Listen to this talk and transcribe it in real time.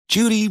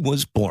Judy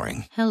was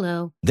boring.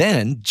 Hello.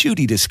 Then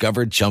Judy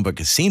discovered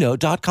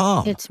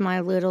ChumbaCasino.com. It's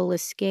my little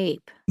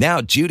escape. Now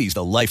Judy's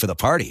the life of the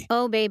party.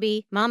 Oh,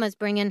 baby, mama's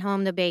bringing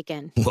home the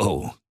bacon.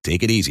 Whoa,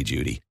 take it easy,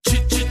 Judy.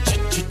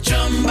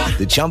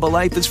 The Chumba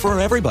life is for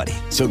everybody.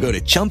 So go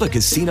to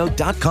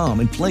ChumbaCasino.com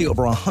and play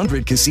over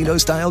 100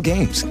 casino-style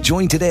games.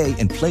 Join today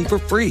and play for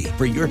free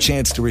for your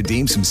chance to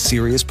redeem some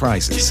serious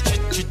prizes.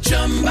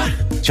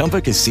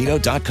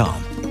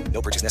 ChumbaCasino.com.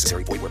 No purchase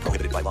necessary. Void where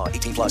prohibited by law.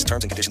 18 plus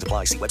terms and conditions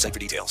apply. See website for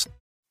details.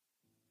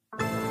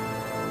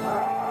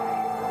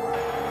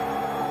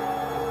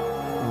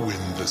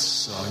 When the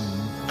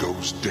sun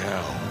goes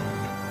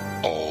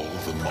down, all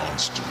the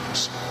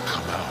monsters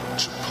come out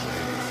to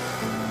play.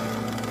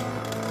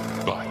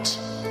 But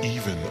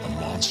even a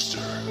monster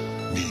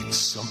needs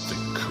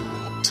something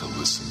cool to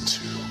listen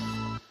to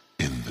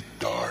in the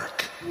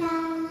dark.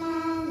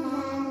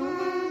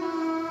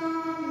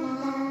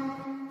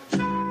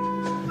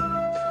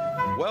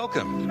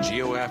 Welcome to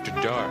Geo After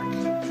Dark.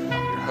 I'm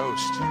your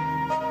host,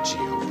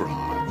 Geo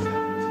Braun.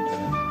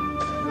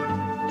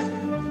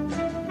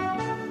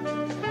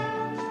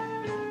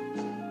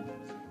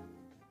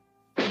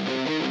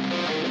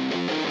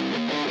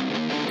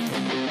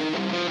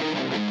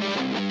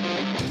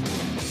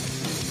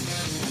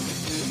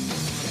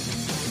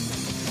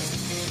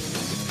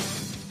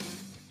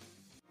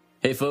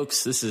 Hey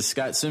folks, this is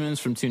Scott Simmons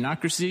from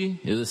Toonocracy.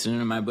 You're listening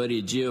to my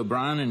buddy Geo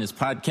Braun and his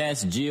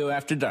podcast, Geo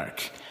After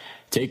Dark.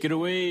 Take it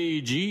away,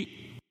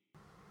 G.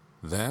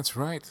 That's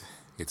right.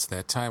 It's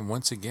that time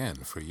once again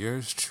for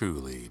yours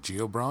truly,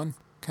 Geo Braun.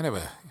 Kind of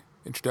a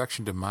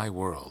introduction to my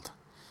world.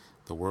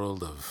 The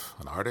world of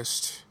an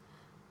artist,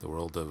 the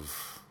world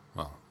of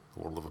a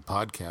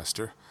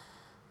podcaster,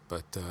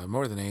 but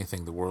more than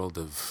anything, the world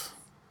of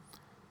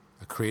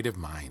a creative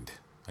mind,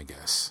 I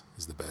guess,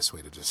 is the best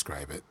way to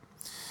describe it.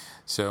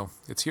 So,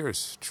 it's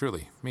yours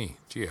truly, me,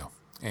 Geo.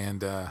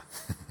 And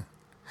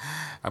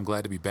I'm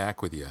glad to be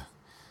back with you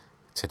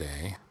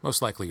today.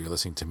 Most likely you're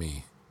listening to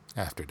me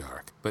after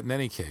dark. But in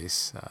any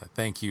case,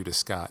 thank you to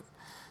Scott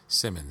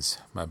Simmons,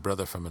 my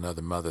brother from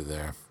another mother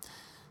there.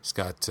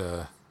 Scott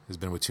has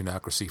been with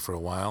Toonocracy for a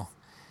while,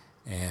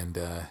 and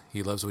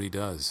he loves what he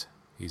does.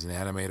 He's an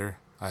animator.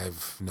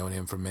 I've known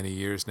him for many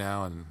years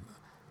now, and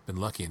been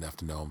lucky enough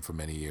to know him for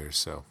many years.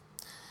 So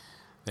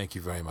thank you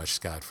very much,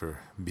 Scott,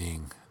 for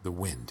being the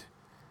wind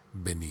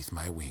beneath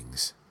my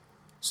wings.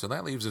 So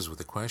that leaves us with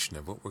the question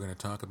of what we're going to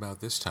talk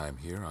about this time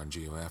here on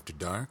Geo After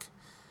Dark.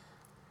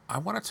 I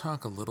want to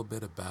talk a little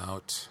bit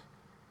about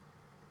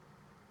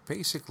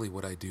basically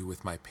what I do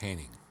with my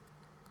painting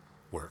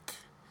work.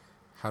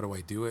 How do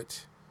I do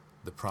it?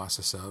 The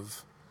process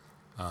of.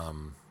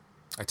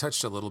 I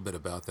touched a little bit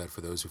about that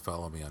for those who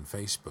follow me on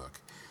Facebook.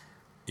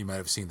 You might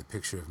have seen the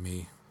picture of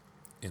me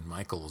in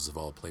Michael's, of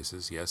all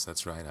places. Yes,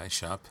 that's right. I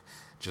shop,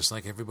 just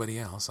like everybody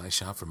else, I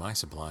shop for my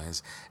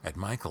supplies at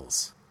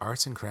Michael's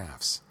Arts and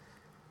Crafts.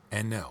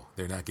 And no,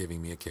 they're not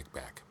giving me a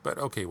kickback. But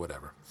okay,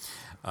 whatever.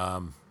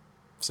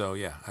 So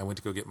yeah, I went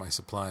to go get my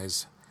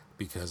supplies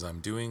because I'm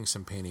doing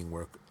some painting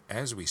work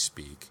as we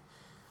speak.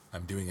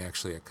 I'm doing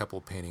actually a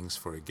couple paintings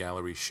for a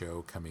gallery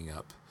show coming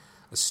up,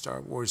 a Star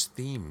Wars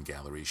theme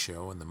gallery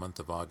show in the month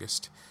of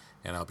August,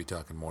 and I'll be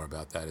talking more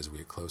about that as we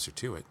get closer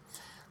to it.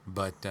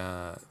 But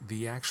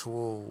the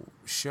actual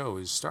show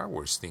is Star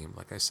Wars themed,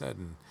 like I said,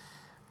 and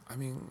I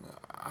mean,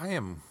 I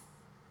am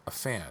a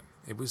fan.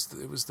 It was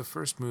the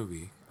first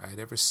movie I had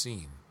ever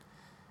seen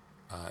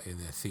in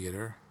the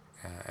theater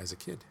as a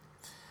kid.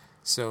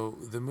 So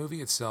the movie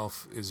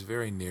itself is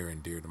very near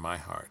and dear to my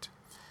heart.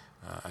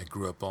 I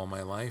grew up all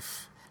my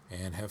life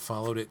and have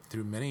followed it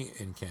through many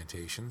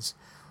incantations,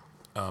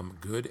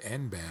 good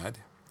and bad.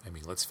 I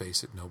mean, let's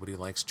face it, nobody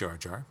likes Jar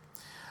Jar.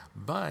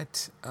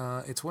 But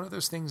it's one of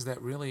those things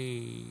that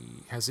really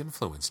has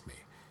influenced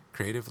me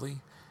creatively,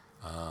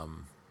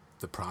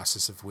 the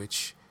process of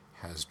which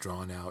has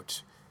drawn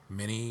out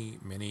many,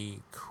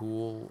 many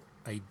cool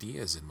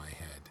ideas in my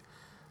head.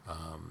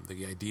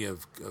 The idea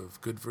of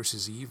good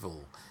versus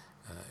evil,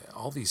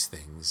 all these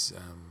things,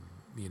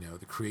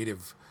 the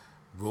creative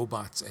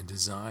robots and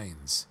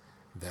designs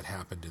that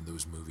happened in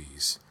those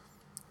movies.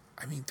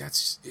 I mean,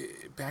 that's,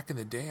 back in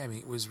the day, I mean,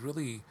 it was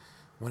really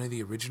one of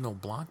the original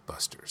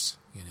blockbusters,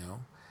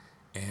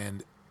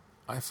 and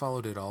I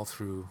followed it all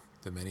through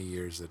the many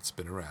years that it's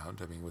been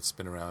around. I mean, it's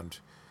been around,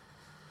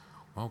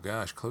 oh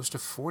gosh, close to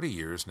 40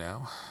 years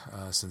now,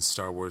 since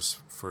Star Wars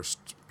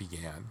first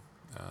began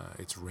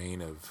its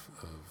reign of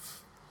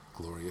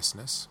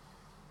gloriousness.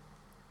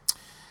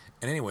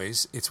 And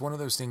anyways, it's one of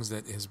those things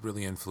that has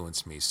really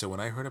influenced me. So when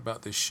I heard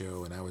about this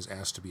show and I was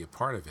asked to be a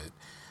part of it,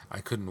 I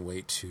couldn't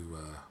wait to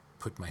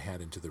put my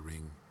hat into the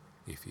ring,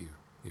 if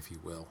you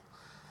will.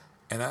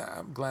 And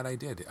I'm glad I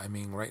did. I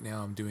mean, right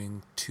now I'm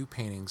doing 2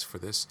 paintings for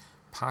this,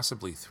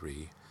 possibly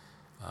 3.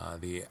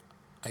 The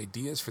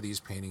ideas for these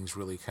paintings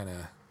really kind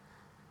of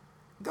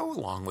go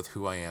along with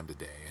who I am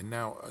today. And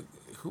now,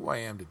 who I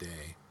am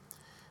today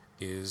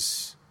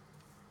is,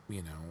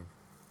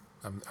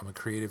 I'm a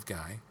creative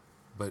guy,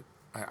 but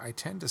I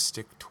tend to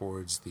stick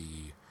towards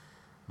the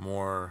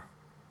more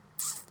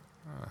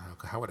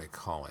how would I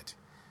call it?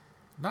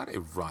 Not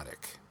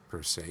erotic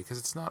per se, because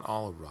it's not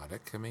all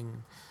erotic. I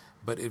mean,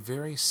 but a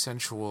very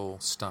sensual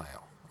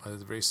style. A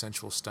very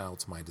sensual style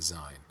to my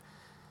design.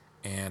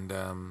 And,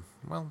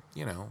 well,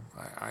 you know,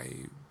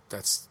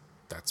 that's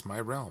my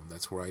realm.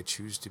 That's where I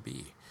choose to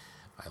be.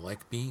 I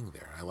like being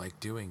there. I like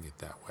doing it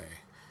that way.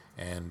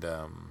 And,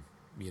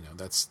 you know,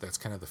 that's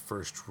kind of the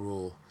first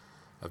rule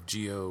of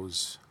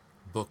Gio's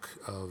book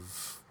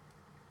of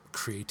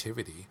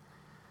creativity.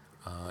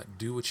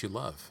 Do what you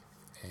love.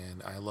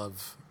 And I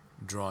love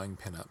drawing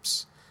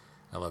pinups.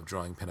 I love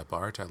drawing pinup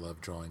art. I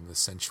love drawing the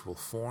sensual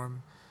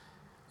form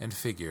and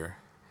figure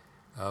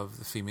of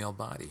the female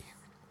body.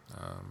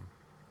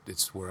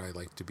 It's where I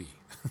like to be.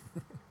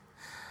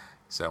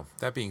 So,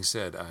 that being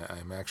said,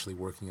 I'm actually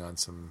working on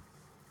some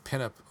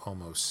pinup,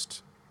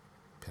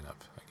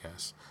 I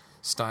guess,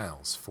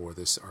 styles for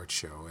this art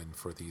show and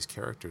for these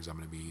characters I'm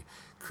going to be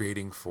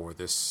creating for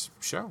this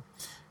show.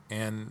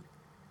 And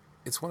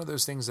it's one of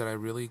those things that I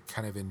really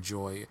kind of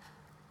enjoy,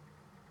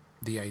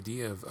 the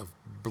idea of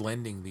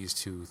blending these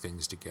two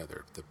things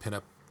together. The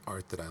pinup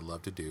art that I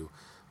love to do,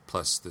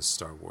 plus the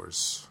Star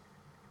Wars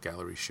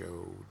gallery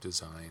show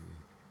design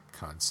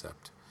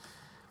concept.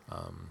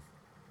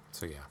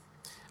 So yeah,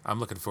 I'm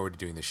looking forward to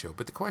doing the show.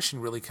 But the question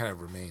really kind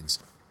of remains,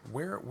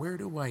 where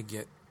do I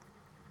get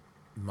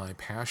my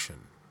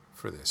passion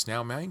for this?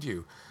 Now, mind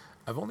you,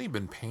 I've only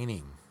been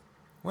painting,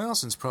 well,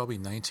 since probably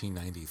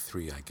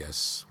 1993, I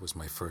guess, was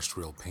my first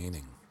real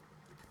painting.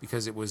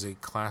 Because it was a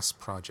class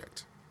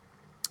project.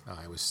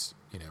 I was,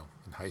 in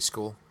high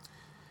school.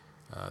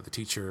 The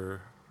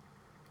teacher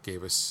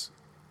gave us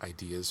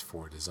ideas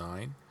for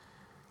design.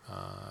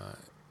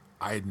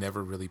 I had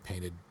never really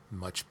painted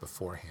much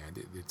beforehand.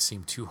 It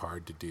seemed too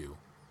hard to do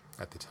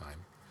at the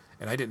time.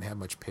 And I didn't have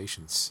much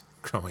patience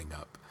growing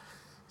up.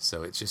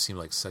 So it just seemed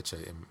like such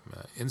an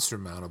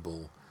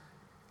insurmountable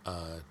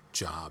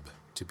job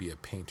to be a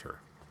painter.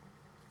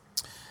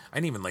 I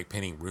didn't even like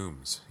painting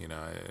rooms.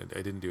 I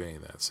didn't do any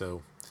of that.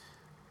 So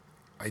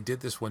I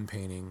did this one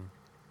painting.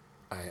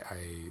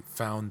 I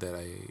found that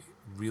I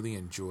really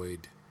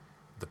enjoyed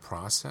the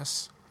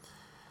process.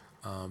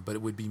 But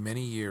it would be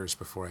many years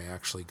before I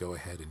actually go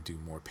ahead and do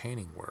more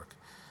painting work.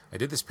 I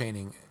did this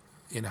painting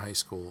in high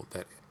school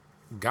that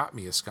got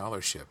me a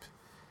scholarship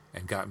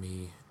and got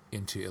me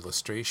into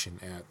illustration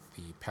at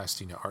the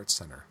Pasadena Art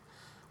Center,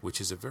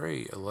 which is a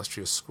very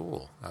illustrious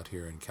school out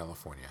here in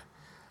California.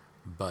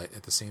 But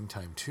at the same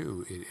time,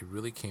 too, it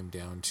really came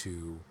down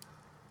to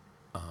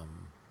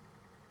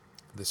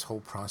this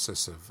whole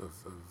process of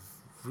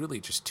really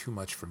just too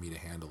much for me to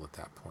handle at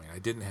that point. I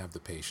didn't have the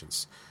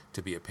patience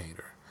to be a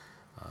painter.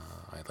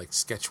 I like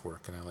sketch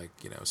work and I like,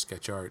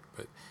 sketch art,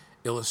 but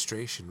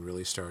illustration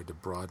really started to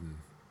broaden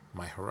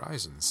my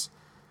horizons.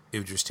 It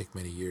would just take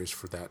many years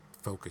for that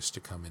focus to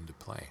come into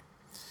play.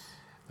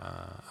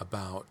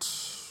 About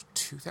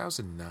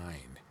 2009,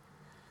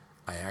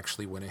 I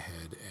actually went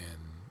ahead and,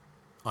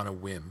 on a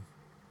whim,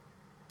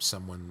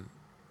 someone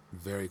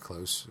very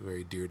close,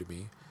 very dear to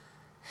me,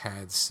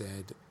 had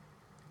said,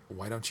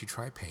 "Why don't you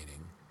try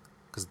painting?"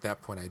 Because at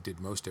that point, I did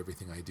most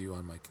everything I do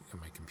on my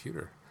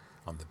computer,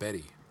 on the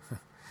Betty.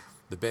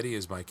 The Betty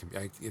is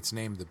it's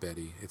named the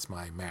Betty. It's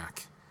my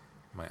Mac,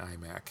 my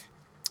iMac.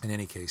 In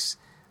any case,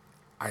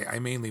 I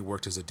mainly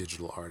worked as a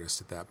digital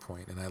artist at that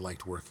point, and I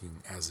liked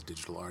working as a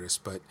digital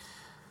artist. But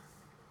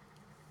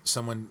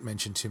someone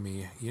mentioned to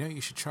me,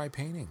 you should try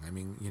painting. I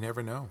mean, you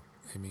never know.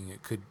 I mean,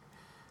 it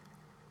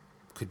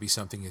could be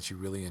something that you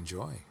really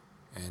enjoy.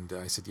 And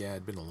I said, yeah,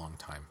 it'd been a long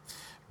time.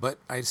 But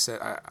I said,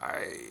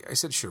 I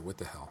said, sure, what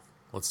the hell?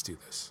 Let's do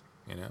this,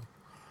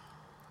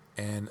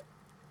 And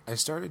I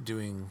started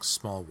doing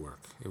small work.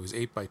 It was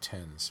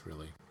 8x10s,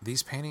 really.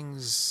 These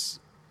paintings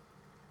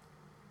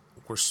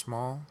were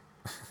small,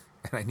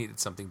 and I needed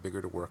something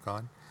bigger to work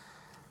on.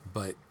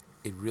 But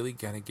it really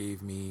kind of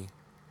gave me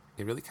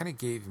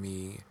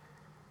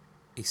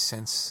a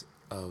sense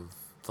of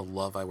the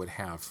love I would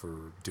have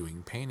for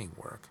doing painting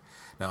work.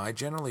 Now, I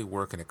generally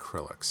work in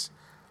acrylics.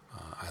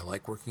 I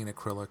like working in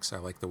acrylics. I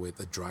like the way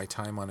the dry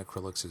time on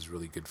acrylics is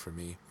really good for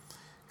me.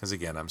 Because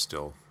again, I'm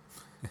still,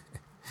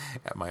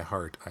 at my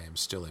heart, I am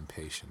still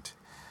impatient.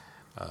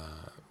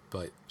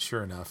 But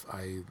sure enough,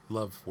 I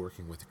love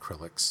working with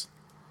acrylics.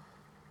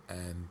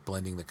 And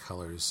blending the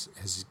colors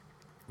has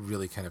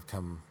really kind of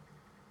come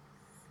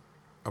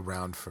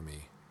around for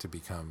me to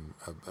become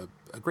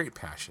a great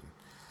passion.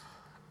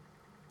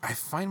 I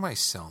find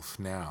myself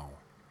now,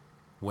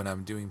 when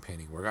I'm doing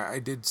painting work, I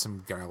did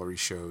some gallery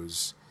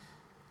shows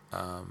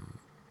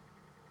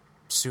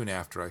soon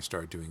after I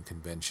started doing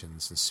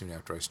conventions and soon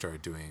after I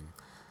started doing,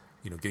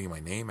 getting my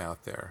name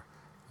out there.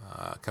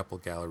 A couple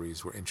of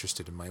galleries were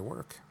interested in my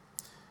work,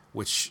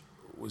 which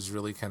was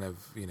really kind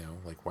of,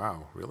 like,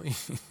 wow, really?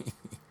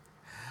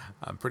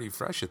 I'm pretty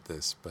fresh at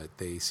this, but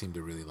they seemed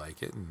to really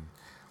like it. And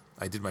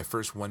I did my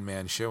first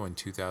one-man show in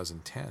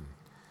 2010,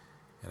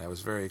 and I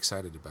was very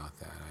excited about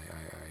that.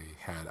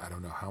 I had, I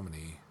don't know how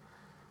many,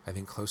 I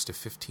think close to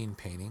 15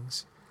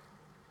 paintings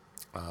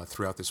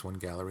throughout this one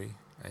gallery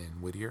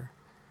in Whittier.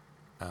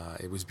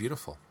 It was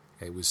beautiful,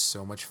 It was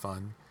so much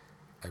fun.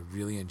 I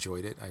really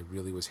enjoyed it. I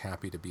really was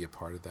happy to be a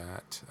part of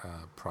that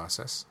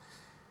process.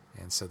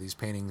 And so these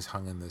paintings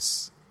hung in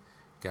this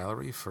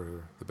gallery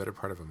for the better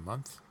part of a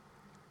month.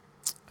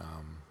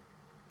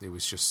 It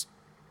was just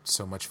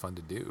so much fun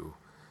to do.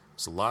 It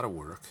was a lot of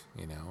work,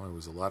 you know. It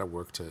was a lot of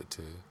work to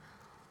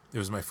it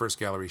was my first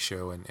gallery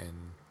show, and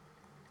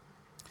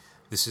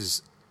this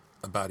is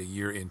about a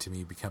year into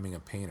me becoming a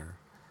painter,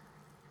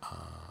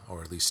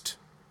 or at least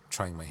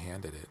trying my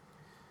hand at it.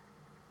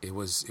 It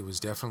was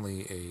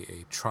definitely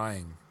a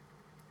trying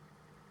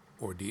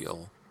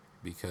ordeal,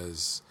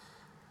 because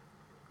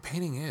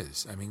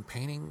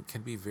painting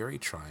can be very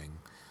trying.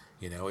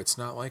 You know, it's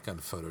not like on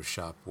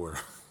Photoshop where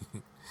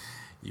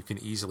you can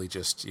easily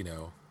just, you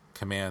know,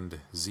 Command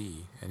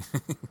Z and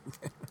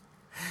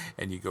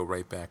and you go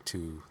right back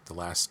to the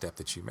last step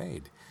that you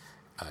made.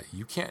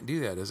 You can't do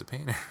that as a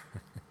painter.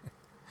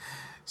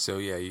 So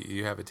yeah,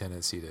 you have a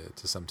tendency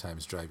to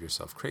sometimes drive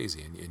yourself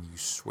crazy, and you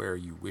swear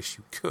you wish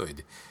you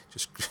could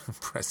just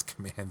press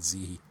Command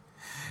Z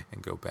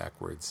and go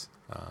backwards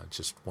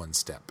just one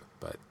step,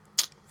 but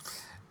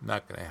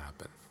not going to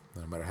happen,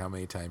 no matter how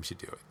many times you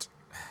do it.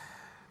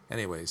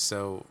 Anyway,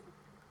 so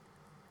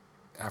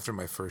after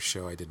my first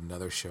show, I did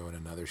another show and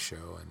another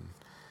show, and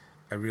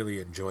I really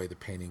enjoy the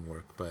painting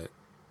work, but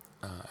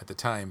at the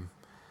time,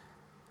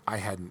 I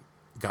hadn't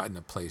gotten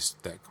a place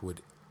that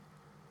would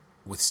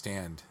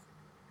withstand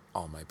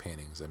all my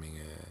paintings. I mean,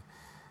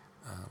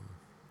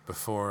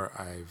 before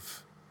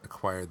I've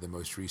acquired the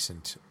most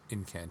recent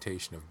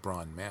incantation of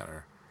Braun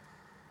Manor,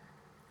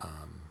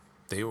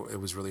 it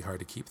was really hard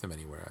to keep them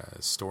anywhere,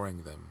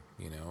 storing them,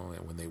 you know,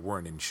 when they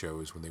weren't in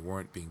shows, when they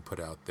weren't being put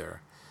out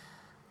there.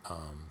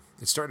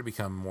 It started to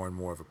become more and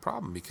more of a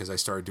problem, because I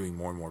started doing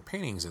more and more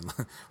paintings and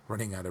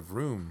running out of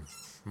room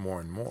more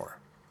and more.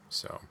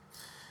 So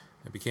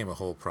it became a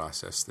whole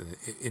process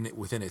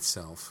within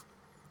itself.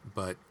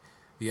 But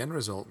the end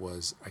result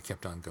was I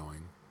kept on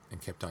going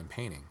and kept on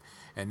painting.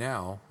 And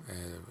now,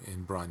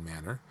 in Braun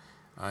Manor,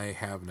 I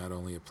have not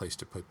only a place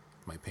to put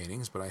my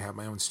paintings, but I have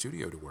my own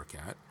studio to work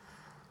at.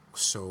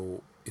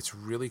 So it's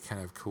really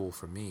kind of cool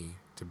for me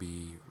to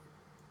be,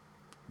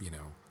 you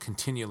know,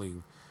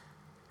 continually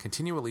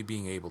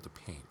being able to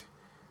paint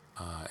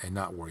and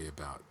not worry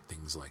about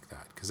things like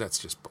that, because that's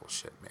just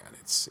bullshit, man.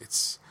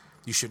 It's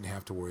you shouldn't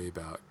have to worry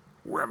about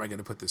where am I going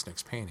to put this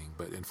next painting,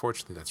 but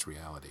unfortunately that's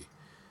reality.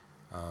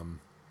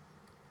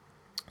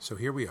 So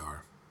here we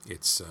are.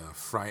 It's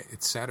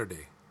It's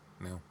Saturday.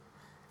 No,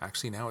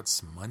 actually now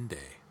it's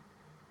Monday,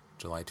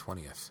 July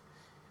 20th,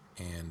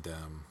 and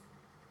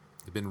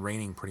it's been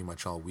raining pretty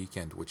much all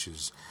weekend, which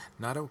is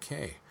not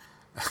okay.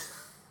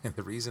 And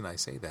the reason I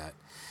say that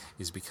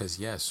is because,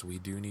 yes, we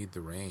do need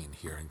the rain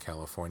here in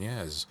California.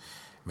 As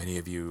many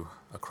of you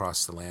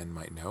across the land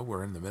might know,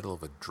 we're in the middle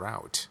of a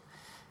drought,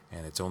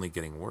 and it's only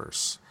getting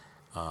worse.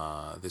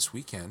 This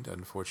weekend,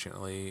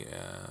 unfortunately,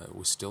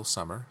 was still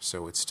summer,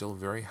 so it's still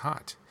very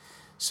hot.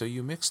 So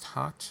you mixed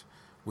hot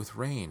with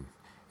rain,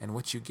 and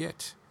what you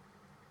get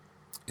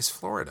is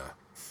Florida.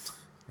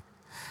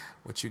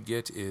 What you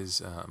get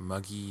is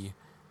muggy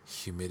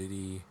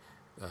humidity,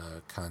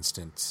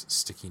 constant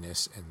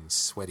stickiness, and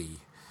sweaty,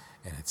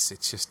 and it's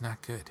just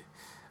not good.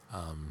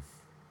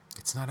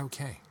 It's not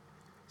okay.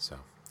 So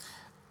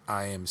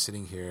I am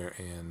sitting here,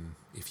 and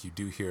if you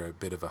do hear a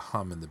bit of a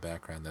hum in the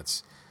background,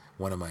 that's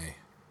one of my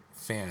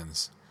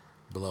fans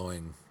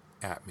blowing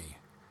at me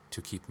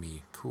to keep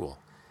me cool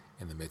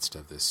in the midst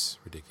of this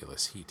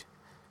ridiculous heat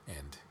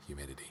and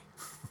humidity.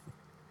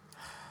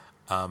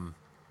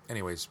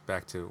 Anyways,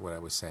 back to what I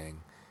was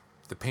saying.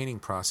 The painting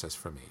process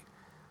for me,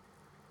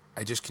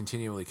 I just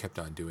continually kept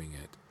on doing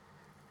it,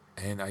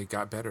 and I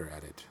got better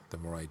at it the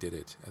more I did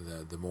it.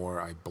 The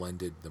more I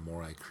blended, the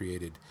more I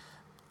created.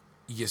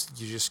 You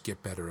just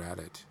get better at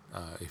it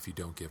if you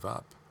don't give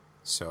up.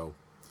 So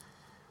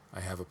I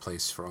have a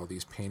place for all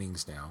these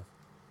paintings now.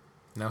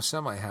 Now,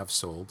 some I have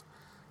sold,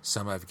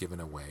 some I've given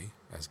away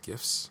as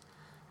gifts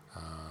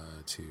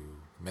to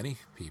many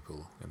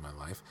people in my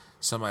life.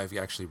 Some I've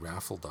actually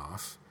raffled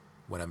off.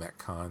 When I'm at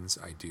cons,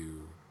 I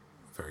do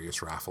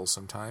various raffles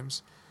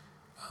sometimes,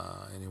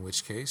 and in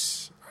which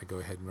case I go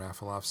ahead and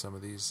raffle off some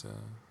of these,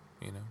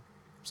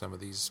 some of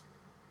these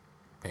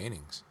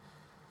paintings.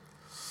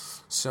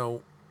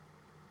 So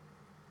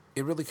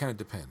it really kind of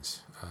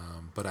depends,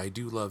 but I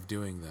do love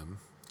doing them.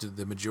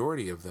 The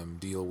majority of them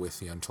deal with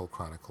the Untold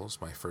Chronicles,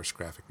 my first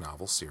graphic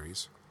novel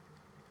series.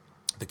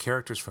 The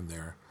characters from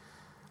there,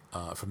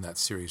 from that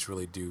series,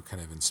 really do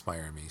kind of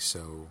inspire me.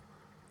 So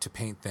to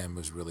paint them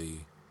was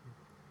really,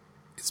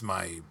 it's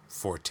my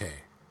forte.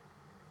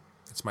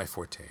 It's my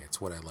forte. It's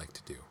what I like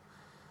to do.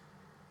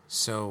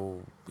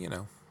 So,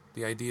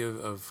 the idea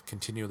of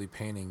continually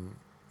painting,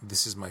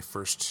 this is my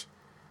first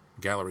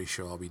gallery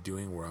show I'll be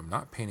doing where I'm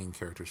not painting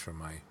characters from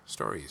my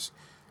stories.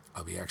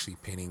 I'll be actually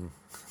painting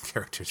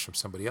characters from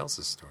somebody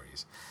else's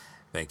stories.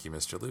 Thank you,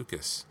 Mr.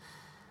 Lucas.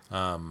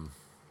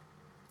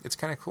 It's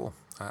kind of cool.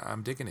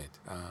 I'm digging it.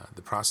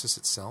 The process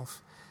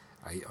itself,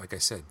 like I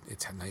said,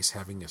 it's nice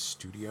having a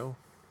studio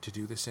to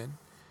do this in.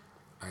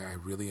 I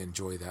really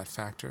enjoy that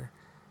factor.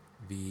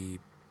 the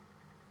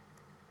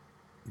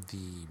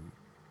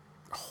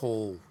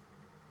whole,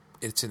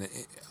 it's in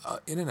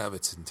and of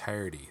its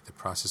entirety, the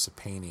process of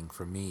painting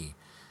for me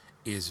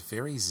is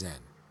very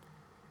Zen.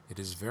 It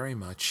is very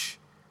much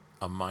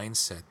a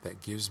mindset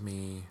that gives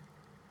me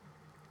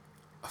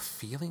a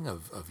feeling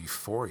of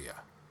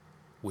euphoria,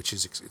 which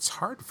is, it's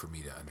hard for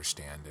me to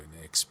understand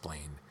and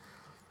explain.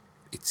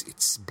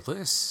 It's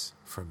bliss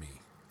for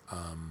me.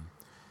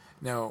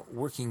 Now,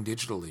 working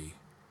digitally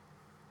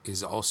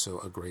is also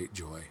a great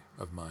joy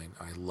of mine.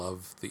 I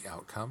love the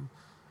outcome.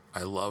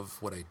 I love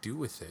what I do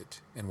with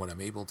it and what I'm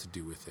able to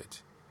do with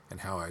it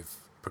and how I've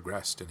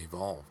progressed and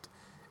evolved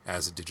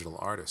as a digital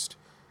artist.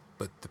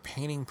 But the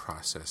painting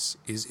process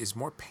is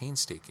more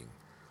painstaking.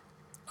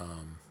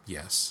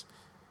 Yes.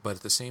 But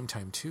at the same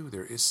time, too,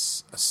 there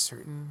is a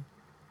certain,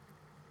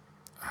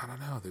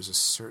 there's a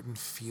certain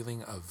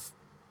feeling of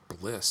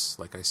bliss,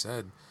 like I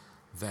said,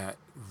 that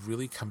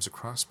really comes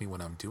across me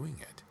when I'm doing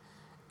it.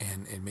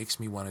 And it makes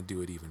me want to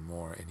do it even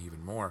more and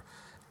even more.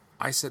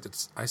 I set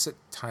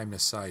time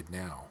aside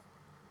now,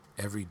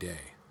 every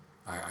day.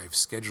 I've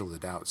scheduled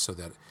it out so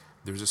that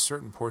there's a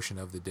certain portion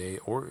of the day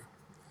or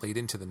late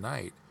into the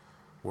night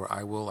where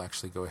I will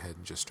actually go ahead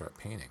and just start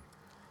painting.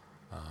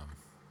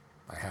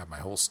 I have my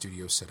whole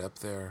studio set up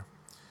there.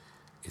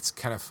 It's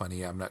kind of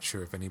funny. I'm not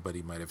sure if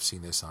anybody might have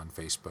seen this on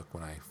Facebook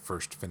when I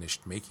first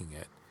finished making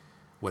it,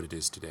 what it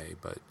is today,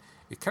 but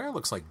it kind of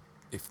looks like,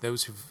 if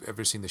those who've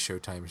ever seen the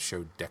Showtime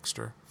show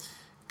Dexter,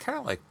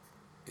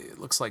 it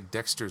looks like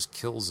Dexter's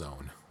Kill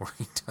Zone, where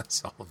he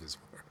does all of his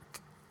work.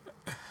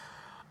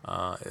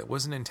 It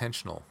wasn't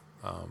intentional,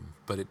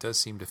 but it does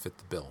seem to fit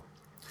the bill.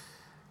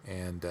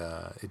 And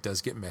it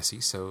does get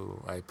messy,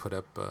 so I put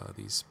up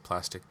these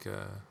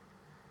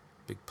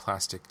big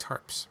plastic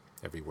tarps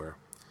everywhere.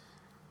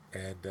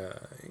 And,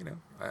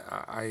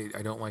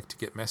 I don't like to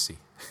get messy.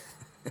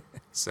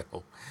 So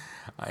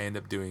I end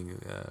up doing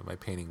my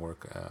painting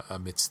work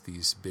amidst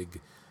these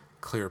big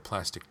clear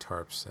plastic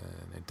tarps,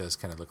 and it does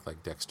kind of look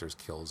like Dexter's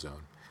Kill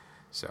Zone.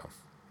 So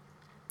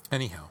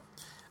anyhow,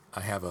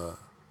 I'll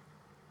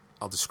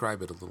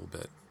describe it a little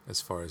bit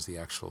as far as the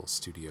actual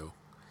studio.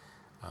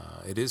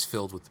 It is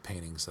filled with the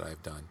paintings that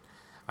I've done.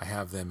 I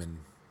have them in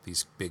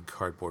these big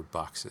cardboard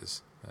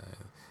boxes,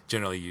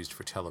 generally used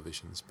for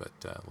televisions, but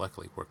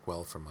luckily work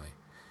well for my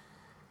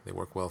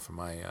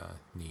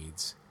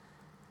needs.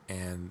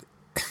 And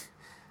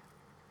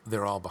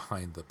they're all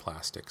behind the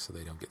plastic so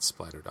they don't get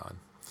splattered on.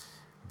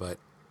 But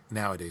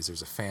nowadays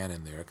there's a fan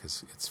in there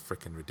because it's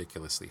frickin'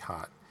 ridiculously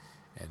hot.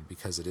 And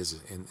because it is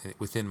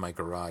within my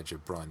garage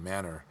of Braun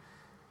Manor,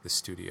 the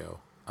studio,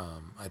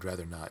 I'd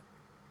rather not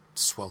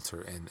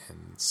swelter and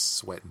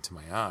sweat into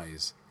my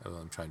eyes while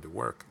I'm trying to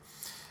work.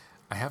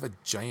 I have a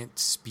giant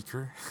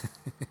speaker.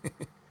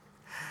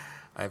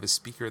 I have a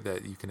speaker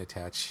that you can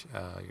attach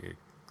your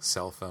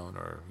cell phone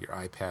or your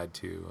iPad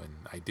to, and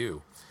I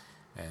do,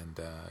 and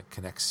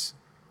connects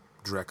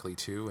directly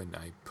to, and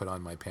I put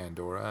on my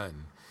Pandora,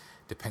 and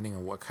depending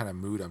on what kind of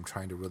mood I'm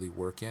trying to really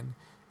work in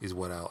is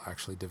what I'll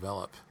actually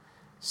develop.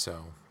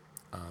 So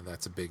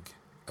that's a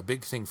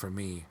big thing for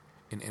me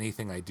in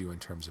anything I do in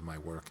terms of my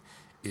work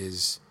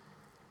is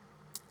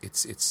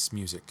it's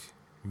music.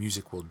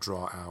 Music will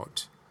draw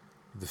out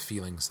the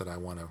feelings that I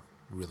want to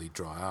really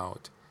draw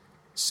out.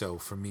 So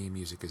for me,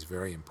 music is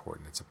very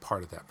important. It's a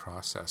part of that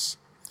process.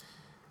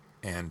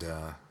 And,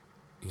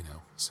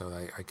 so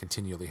I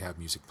continually have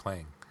music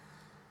playing.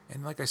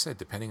 And like I said,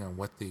 depending on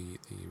what the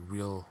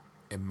real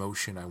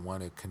emotion I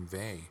want to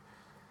convey,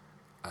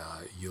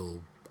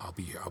 I'll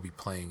be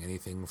playing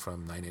anything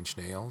from 9 Inch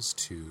Nails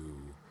to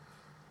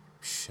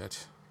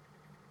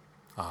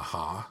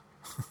Aha.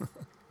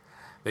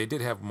 They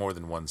did have more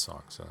than one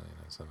song,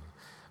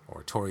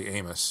 or Tori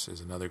Amos is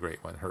another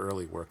great one. Her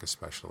early work,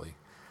 especially,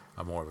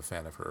 I'm more of a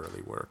fan of her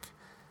early work.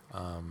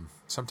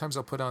 Sometimes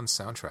I'll put on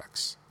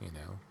soundtracks.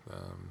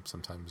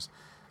 Sometimes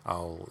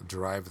I'll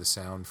derive the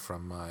sound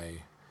from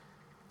my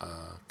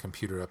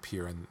computer up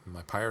here in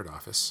my pirate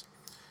office,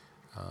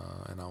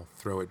 and I'll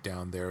throw it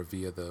down there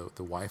via the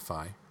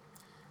Wi-Fi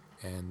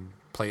and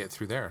play it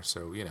through there.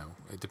 So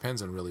it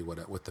depends on really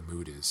what the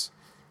mood is.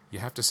 You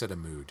have to set a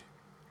mood.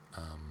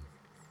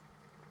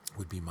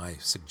 Would be my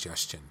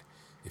suggestion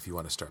if you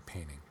want to start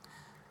painting.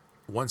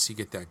 Once you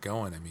get that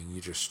going,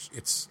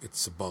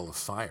 it's a ball of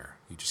fire.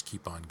 You just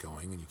keep on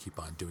going and you keep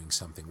on doing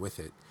something with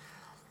it.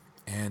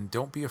 And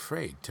don't be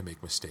afraid to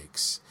make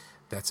mistakes.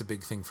 That's a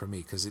big thing for me,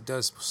 because it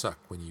does suck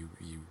when you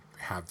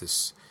have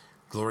this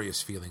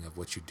glorious feeling of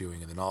what you're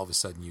doing, and then all of a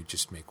sudden you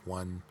just make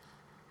one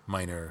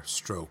minor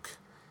stroke,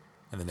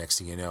 and the next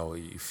thing you know,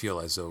 you feel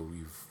as though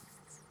you've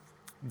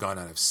gone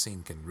out of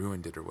sync and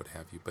ruined it or what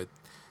have you. But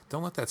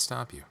don't let that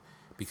stop you,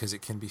 because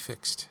it can be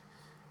fixed.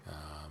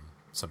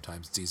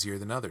 Sometimes it's easier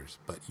than others,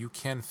 but you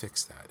can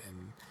fix that,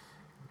 and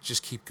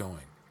just keep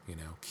going.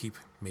 Keep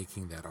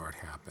making that art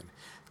happen.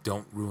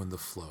 Don't ruin the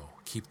flow.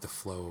 Keep the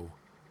flow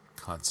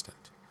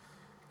constant.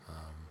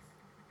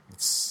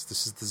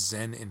 This is the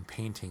Zen in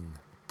Painting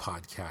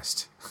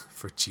podcast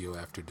for Geo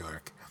After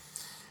Dark.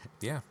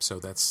 Yeah, so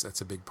that's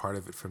a big part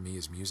of it for me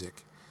is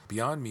music.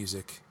 Beyond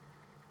music,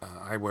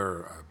 I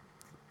wear a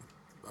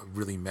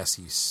really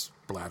messy,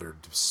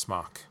 splattered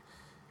smock,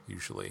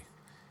 usually.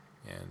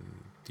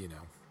 And,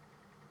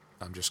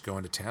 I'm just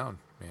going to town,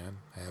 man.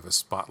 I have a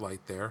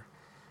spotlight there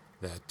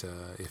that,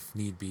 if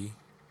need be,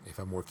 if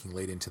I'm working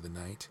late into the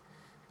night,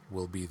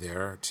 will be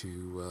there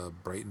to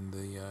brighten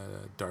the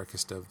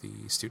darkest of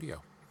the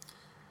studio.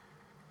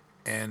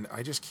 And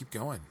I just keep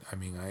going. I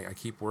mean, I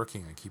keep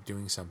working. I keep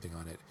doing something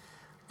on it.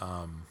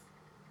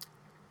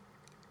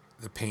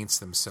 The paints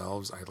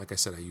themselves, like I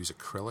said, I use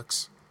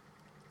acrylics.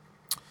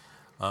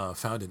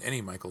 Found in any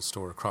Michaels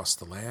store across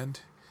the land.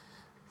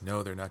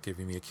 No, they're not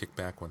giving me a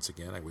kickback once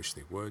again. I wish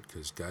they would,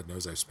 because God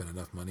knows I've spent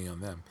enough money on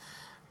them.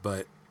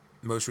 But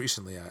most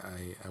recently,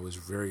 I was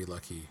very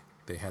lucky.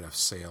 They had a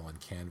sale on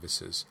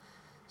canvases.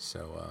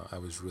 So I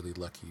was really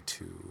lucky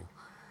to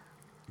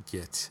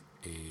get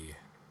the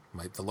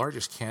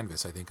largest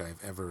canvas I think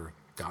I've ever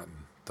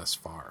gotten thus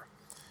far.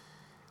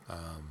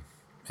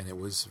 And it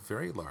was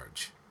very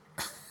large.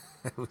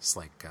 It was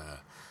like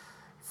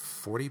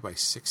 40 by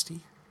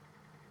 60.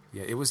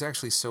 Yeah, it was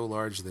actually so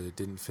large that it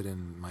didn't fit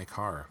in my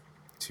car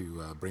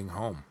to bring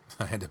home.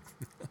 I had to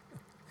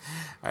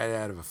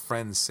have a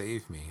friend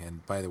save me.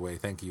 And by the way,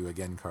 thank you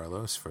again,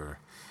 Carlos, for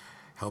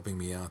helping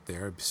me out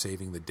there,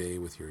 saving the day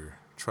with your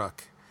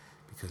truck.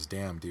 Because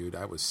damn, dude,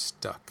 I was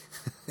stuck.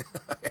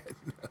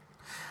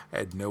 I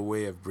had no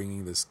way of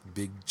bringing this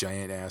big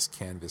giant ass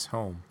canvas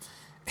home,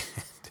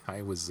 and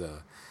I was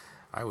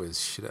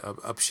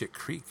up shit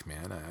creek,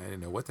 man. I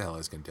didn't know what the hell I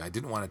was going to do. I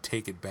didn't want to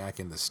take it back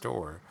in the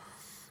store,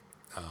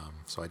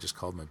 so I just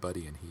called my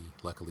buddy, and he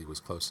luckily was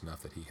close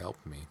enough that he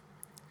helped me.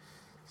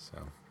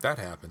 So that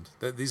happened.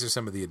 These are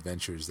some of the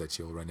adventures that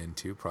you'll run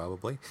into,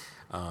 probably.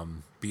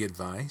 Be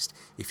advised,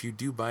 if you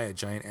do buy a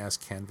giant-ass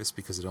canvas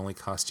because it only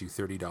costs you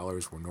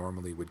 $30 where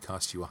normally it would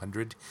cost you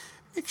 $100,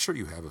 make sure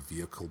you have a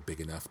vehicle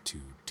big enough to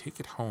take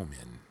it home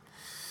in.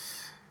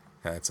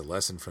 That's a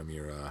lesson from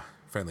your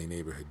friendly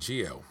neighborhood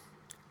Geo.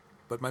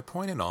 But my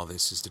point in all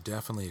this is to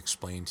definitely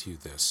explain to you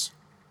this.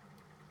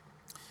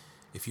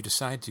 If you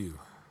decide to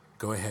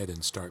go ahead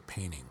and start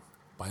painting,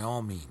 by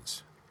all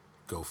means,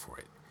 go for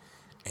it.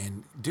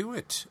 And do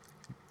it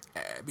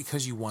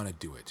because you want to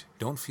do it.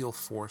 Don't feel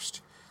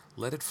forced.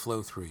 Let it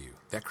flow through you.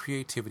 That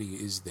creativity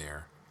is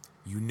there.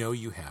 You know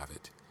you have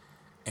it.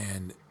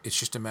 And it's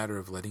just a matter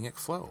of letting it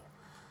flow.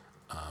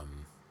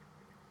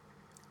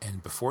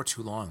 And before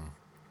too long,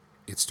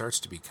 it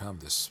starts to become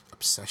this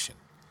obsession.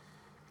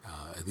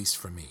 At least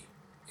for me.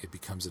 It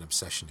becomes an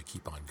obsession to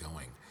keep on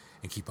going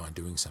and keep on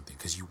doing something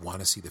because you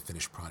want to see the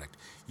finished product.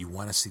 You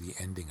want to see the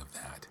ending of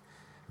that.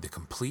 The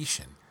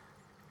completion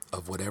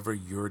of whatever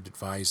you're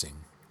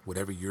devising,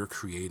 whatever you're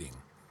creating.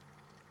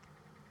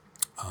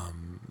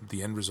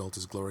 The end result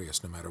is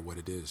glorious no matter what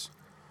it is.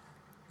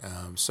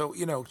 So,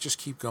 just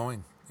keep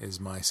going is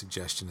my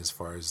suggestion as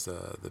far as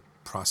the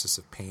process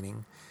of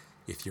painting.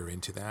 If you're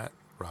into that,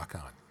 rock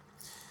on.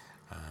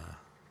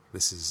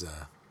 This has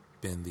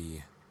been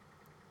the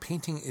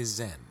Painting is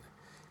Zen.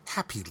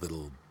 Happy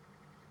little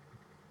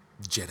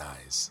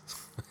Jedis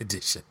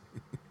edition.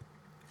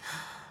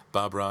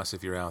 Bob Ross,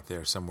 if you're out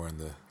there somewhere in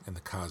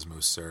the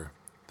cosmos, sir,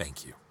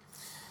 thank you.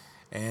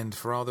 And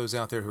for all those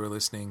out there who are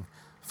listening,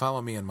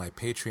 follow me on my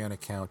Patreon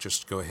account.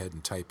 Just go ahead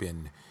and type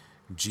in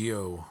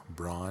Geo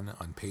Braun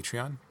on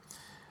Patreon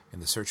in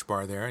the search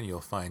bar there, and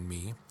you'll find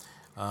me.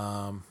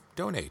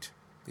 Donate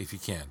if you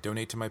can.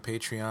 Donate to my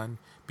Patreon.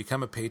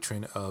 Become a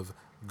patron of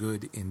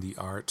Good in the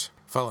Art.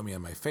 Follow me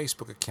on my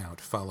Facebook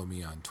account. Follow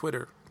me on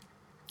Twitter.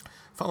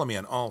 Follow me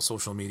on all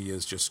social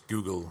medias. Just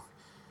Google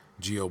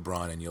Geo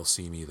Braun and you'll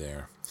see me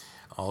there.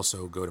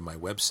 Also, go to my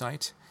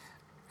website.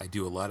 I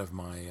do a lot of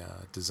my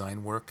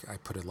design work. I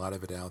put a lot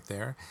of it out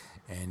there,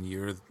 and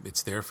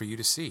it's there for you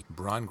to see.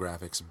 Braun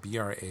Graphics,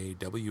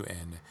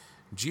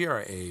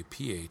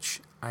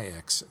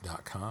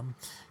 BrawnGraphics.com.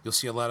 You'll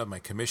see a lot of my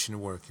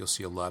commission work. You'll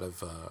see a lot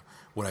of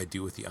what I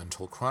do with the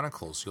Untold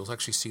Chronicles. You'll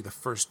actually see the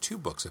first 2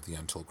 books of the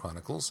Untold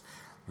Chronicles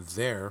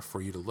there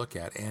for you to look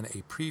at, and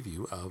a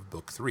preview of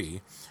Book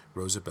 3,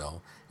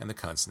 Rosabelle and the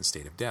Constant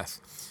State of Death.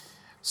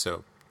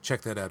 So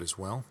check that out as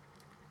well.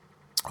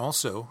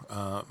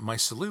 Also, my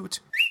salute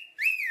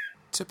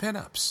to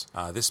pinups.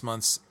 This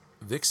month's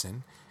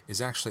Vixen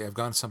is actually, I've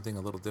gone something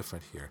a little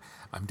different here.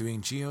 I'm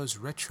doing Geo's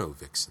Retro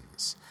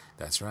Vixens.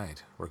 That's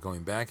right. We're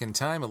going back in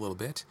time a little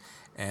bit,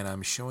 and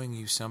I'm showing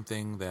you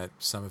something that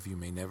some of you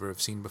may never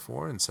have seen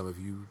before, and some of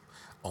you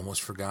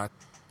almost forgot.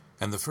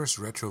 And the first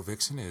Retro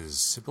Vixen is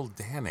Sybil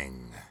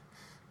Danning,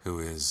 who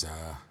is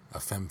a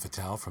femme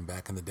fatale from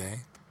back in the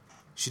day.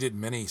 She did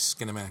many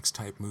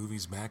Skinamax-type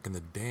movies back in the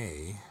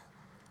day,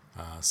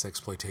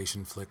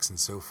 sexploitation flicks and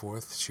so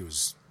forth. She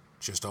was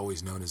just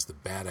always known as the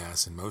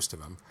badass in most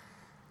of them.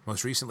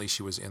 Most recently,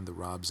 she was in the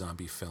Rob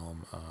Zombie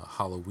film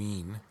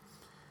Halloween.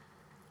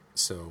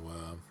 So,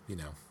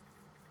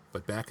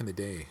 but back in the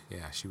day,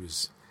 yeah, she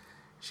was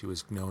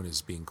known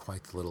as being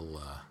quite the little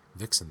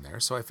vixen there.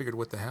 So I figured,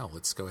 what the hell?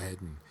 Let's go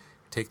ahead and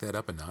take that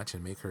up a notch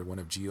and make her one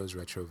of Geo's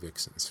Retro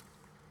Vixens.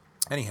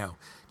 Anyhow,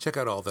 check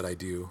out all that I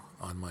do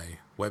on my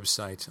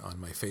website, on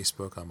my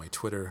Facebook, on my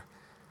Twitter.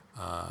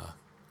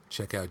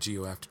 Check out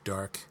Geo After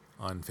Dark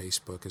on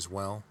Facebook as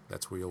well.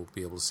 That's where you'll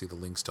be able to see the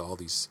links to all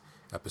these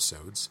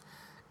episodes.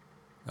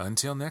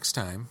 Until next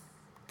time,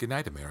 good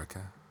night,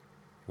 America,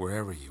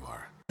 wherever you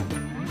are.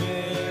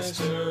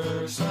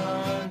 Mr.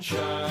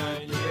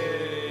 Sunshine,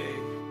 yay.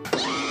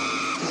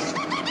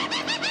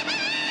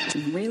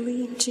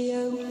 Really,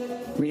 Geo?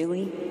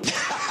 Really?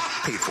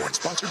 Paid for and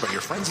sponsored by your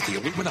friends at the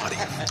Illuminati.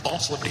 All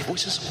celebrity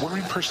voices were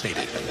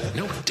impersonated.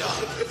 No duh.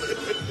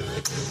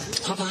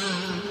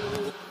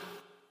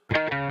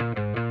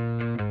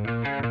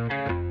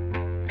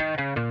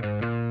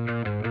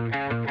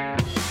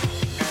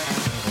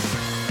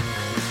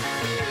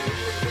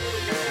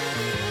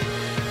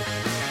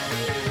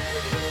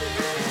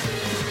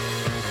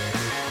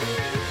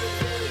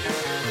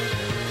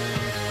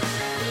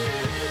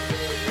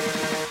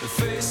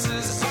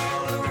 Faces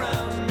all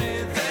around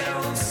me, they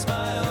don't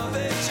smile,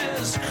 they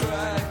just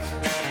crack.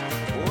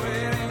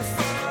 Waiting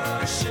for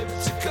our ship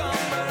to come,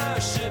 but our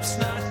ship's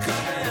not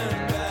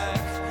coming back.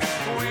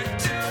 We're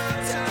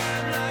doing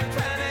time like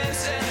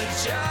pennies in a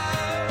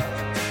jar.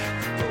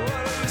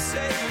 What are we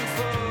saving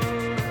for?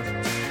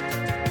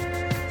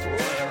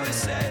 What are we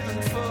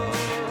saving for?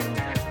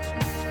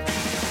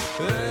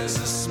 There's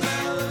a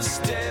smell of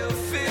stale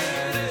fear,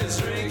 it is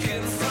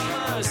reeking from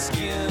our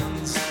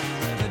skins.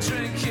 And the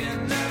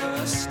drinking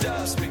never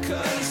stops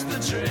because the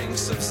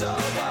drinks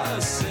absolve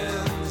our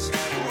sins.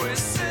 We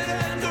sit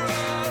and grow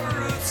our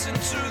roots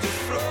into the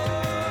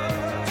floor.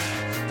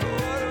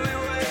 What are we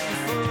waiting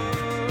for?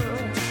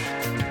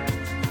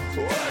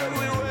 What are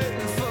we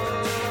waiting for?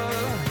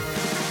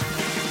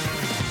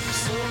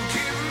 So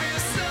give me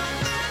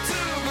something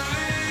to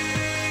believe,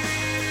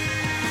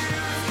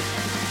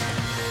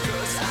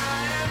 'cause I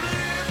am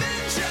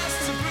living just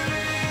to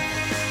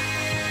breathe.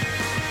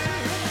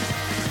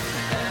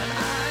 And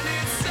I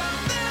need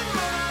something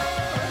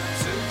more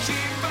to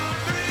keep on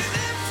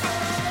breathing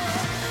for.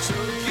 So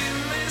give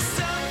me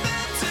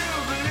something to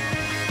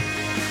believe.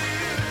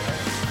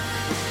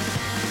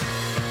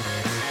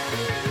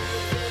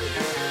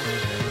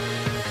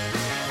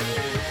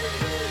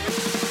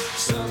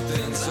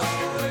 Something's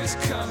always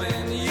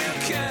coming, you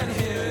can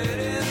hear it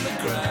in the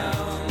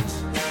ground.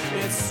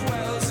 It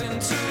swells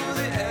into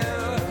the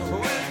air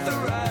with the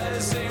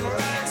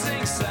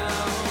rising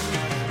sound.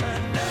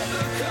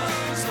 Another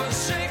comes but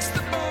shakes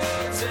the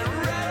boards and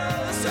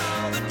rattles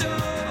all the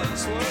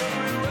doors. What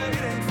are we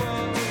waiting for?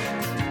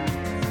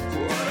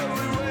 What are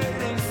we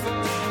waiting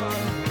for?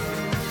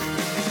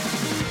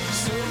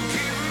 So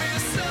give me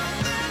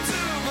something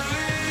to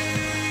believe,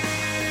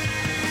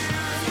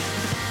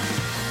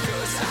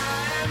 'cause I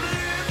am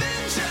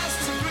living just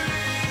to breathe.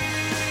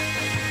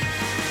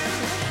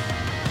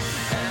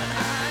 And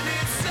I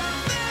need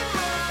something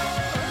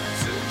more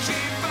to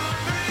keep on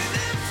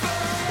breathing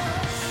for.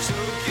 So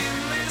give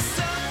me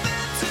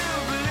something to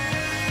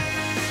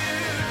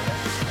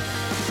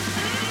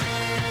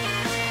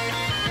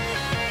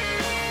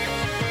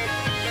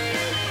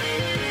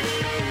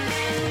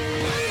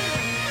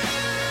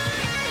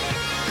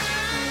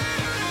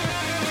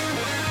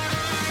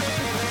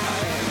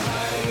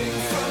hiding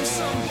from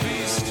some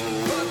beast,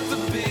 but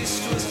the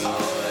beast was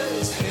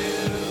always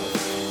here,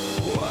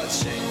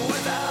 watching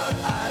without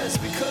eyes,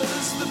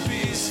 because the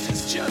beast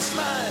is just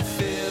my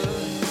fear.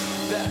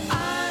 That I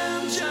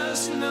am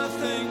just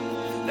nothing,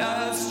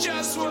 that's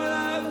just what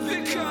I've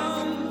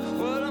become.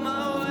 What am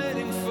I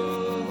waiting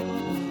for?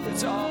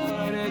 It's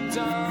already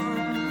done.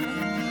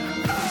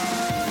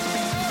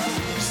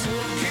 So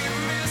give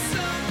me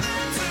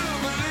something to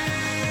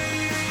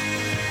believe,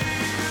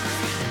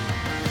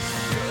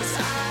 'cause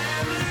I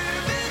am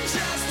living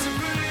just to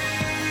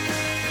breathe.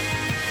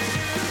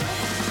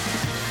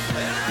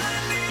 And I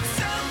need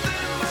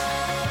something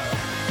more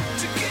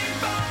to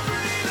keep on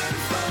breathing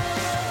for.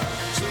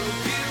 So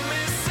give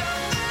me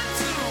something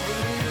to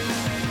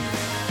believe.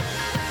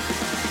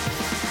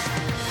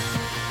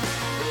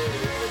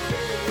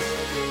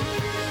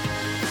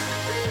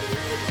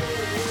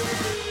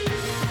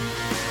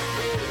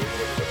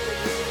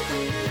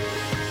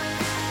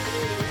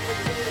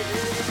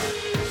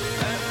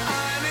 And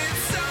I need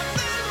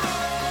something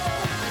more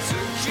to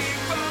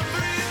keep on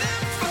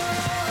breathing for.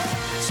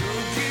 So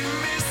give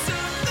me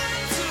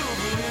something to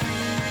believe.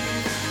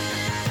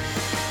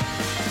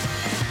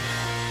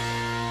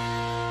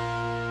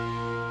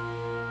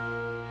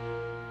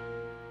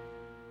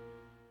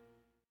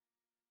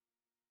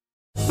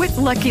 With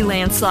Lucky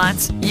Land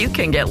Slots, you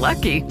can get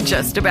lucky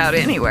just about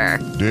anywhere.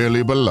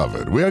 Dearly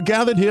beloved, we are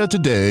gathered here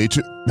today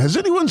to... Has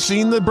anyone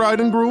seen the bride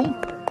and groom?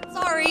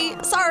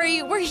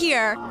 Sorry, we're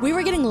here. We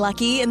were getting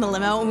lucky in the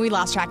limo and we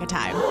lost track of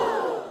time.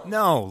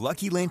 No,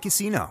 Lucky Land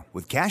Casino,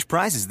 with cash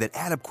prizes that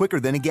add up quicker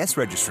than a guest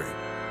registry.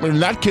 In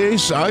that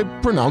case, I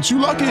pronounce you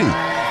lucky.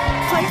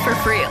 Play for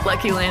free at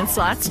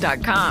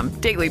LuckyLandSlots.com.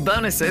 Daily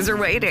bonuses are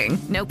waiting.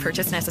 No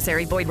purchase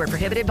necessary. Void where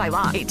prohibited by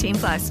law.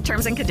 18+.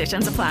 Terms and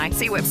conditions apply.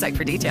 See website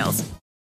for details.